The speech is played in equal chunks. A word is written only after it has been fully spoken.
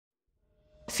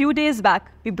few days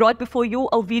back, we brought before you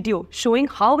a video showing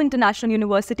how international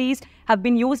universities have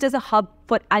been used as a hub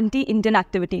for anti-Indian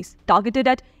activities targeted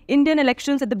at Indian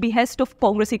elections at the behest of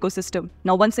Congress ecosystem.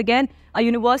 Now, once again, a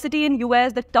university in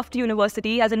US, the Tuft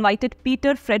University, has invited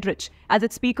Pieter Friedrich as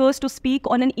its speakers to speak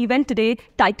on an event today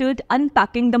titled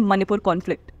Unpacking the Manipur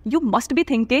Conflict. You must be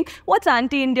thinking, what's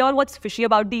anti-India or what's fishy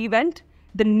about the event?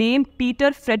 The name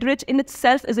Pieter Friedrich in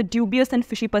itself is a dubious and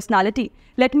fishy personality.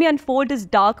 Let me unfold his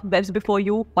dark webs before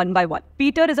you one by one.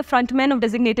 Pieter is a frontman of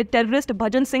designated terrorist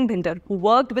Bhajan Singh Bhinder, who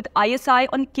worked with ISI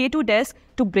on K2 desk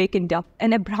to break India,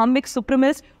 an Abrahamic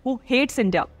supremacist who hates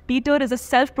India. Pieter is a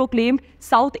self-proclaimed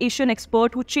South Asian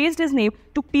expert who changed his name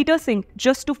to Pieter Singh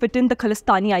just to fit in the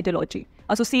Khalistani ideology.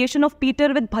 Association of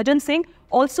Pieter with Bhajan Singh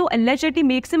also allegedly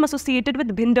makes him associated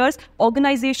with Bhinder's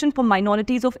Organization for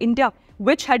Minorities of India,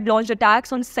 which had launched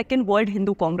attacks on Second World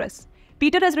Hindu Congress.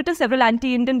 Pieter has written several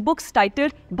anti-Indian books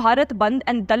titled Bharat Bandh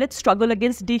and Dalit Struggle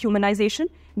Against Dehumanization,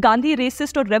 Gandhi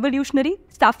Racist or Revolutionary,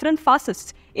 Saffron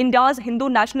Fascists, India's Hindu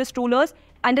Nationalist Rulers,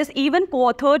 and has even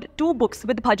co-authored 2 books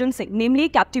with Bhajan Singh, namely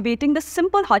Captivating the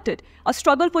Simple-Hearted, A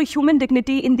Struggle for Human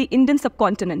Dignity in the Indian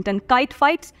Subcontinent, and Kite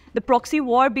Fights, The Proxy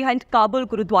War Behind Kabul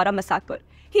Gurudwara Massacre.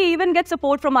 He even gets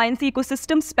support from INC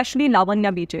ecosystem, especially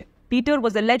Lavanya BJ. Pieter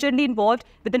was allegedly involved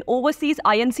with an overseas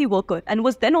INC worker and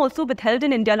was then also withheld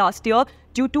in India last year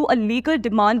due to a legal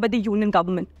demand by the union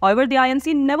government. However, the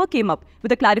INC never came up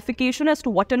with a clarification as to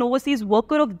what an overseas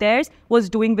worker of theirs was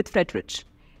doing with Friedrich.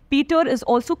 Pieter is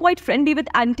also quite friendly with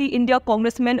anti-India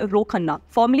Congressman Khanna,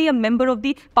 formerly a member of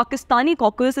the Pakistani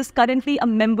caucus, is currently a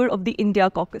member of the India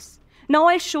caucus. Now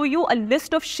I'll show you a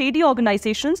list of shady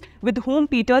organizations with whom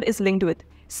Pieter is linked with.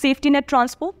 Safety Net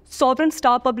Transport, Sovereign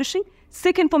Star Publishing,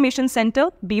 Sikh Information Center,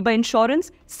 Biba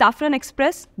Insurance, Saffron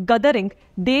Express, Gadar Inc.,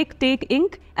 Dekh Take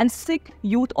Inc., and Sikh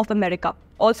Youth of America.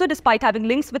 Also, despite having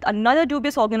links with another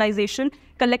dubious organization,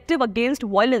 Collective Against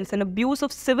Violence and Abuse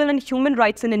of Civil and Human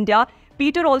Rights in India,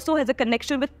 Pieter also has a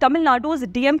connection with Tamil Nadu's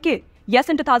DMK. Yes,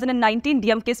 in 2019,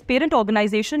 DMK's parent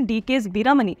organization, DK's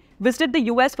Veeramani, visited the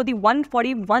US for the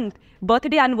 141th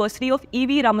birthday anniversary of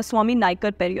E.V. Ramaswamy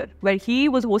Naikar Periyar, where he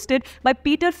was hosted by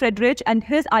Pieter Friedrich and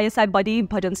his ISI buddy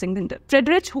Bhajan Singh Bhinder.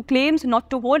 Friedrich, who claims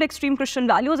not to hold extreme Christian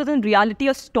values, is in reality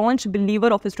a staunch believer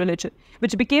of his religion,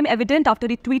 which became evident after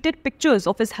he tweeted pictures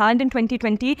of his hand in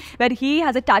 2020, where he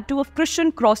has a tattoo of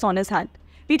Christian cross on his hand.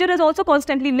 Pieter has also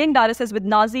constantly linked RSS with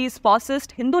Nazis,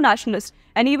 fascist, Hindu nationalists,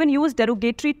 and even used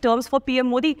derogatory terms for PM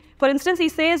Modi. For instance, he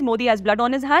says Modi has blood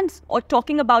on his hands, or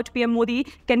talking about PM Modi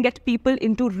can get people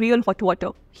into real hot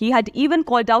water. He had even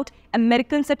called out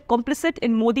Americans as complicit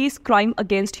in Modi's crime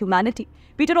against humanity.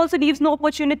 Pieter also leaves no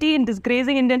opportunity in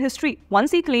disgracing Indian history.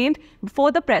 Once he claimed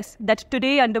before the press that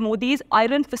today under Modi's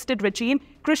iron-fisted regime,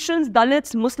 Christians,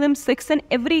 Dalits, Muslims, Sikhs and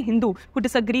every Hindu who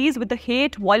disagrees with the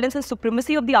hate, violence and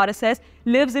supremacy of the RSS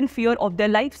lives in fear of their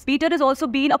lives. Pieter has also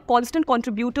been a constant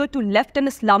contributor to left and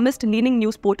Islamist-leaning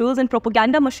news portals and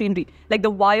propaganda machinery like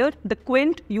The Wire, The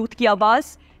Quint, Youth Ki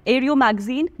Awaaz, Aereo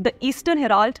Magazine, The Eastern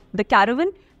Herald, The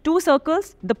Caravan, Two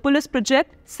Circles, The Police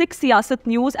Project, Sikh Siyasat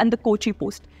News and The Kochi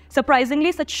Post.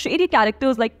 Surprisingly, such shady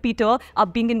characters like Pieter are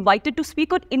being invited to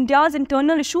speak on India's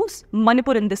internal issues,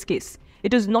 Manipur in this case.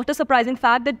 It is not a surprising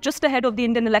fact that just ahead of the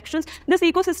Indian elections, this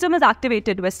ecosystem is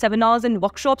activated where seminars and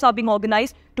workshops are being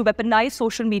organized to weaponize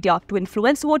social media to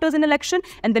influence voters in election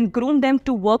and then groom them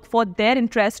to work for their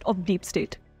interest of deep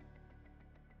state.